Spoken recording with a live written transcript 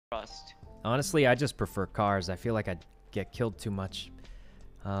trust. Honestly, I just prefer cars. I feel like I'd get killed too much.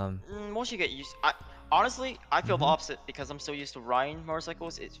 Once you get used, honestly, I feel the opposite because I'm so used to riding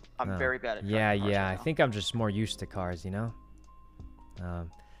motorcycles. I'm very bad at driving cars right I now. think I'm just more used to cars, you know.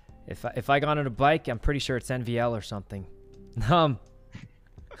 If I got on a bike, I'm pretty sure it's NVL or something.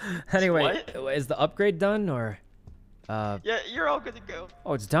 Anyway, is the upgrade done or? Yeah, you're all good to go.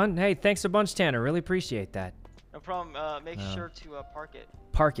 Oh, it's done. Hey, thanks a bunch, Tanner. Really appreciate that. No problem. Make sure to park it.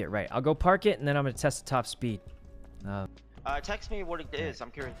 Park it, right? I'll go park it, and then I'm gonna test the top speed. Text me what it is.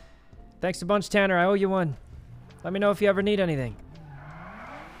 I'm curious. Thanks a bunch, Tanner. I owe you one. Let me know if you ever need anything.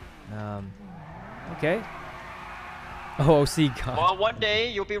 Okay. OOC God. Well, one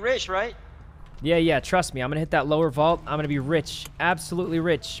day you'll be rich, right? Yeah. Trust me, I'm gonna hit that lower vault. I'm gonna be rich, absolutely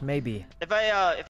rich, maybe. If I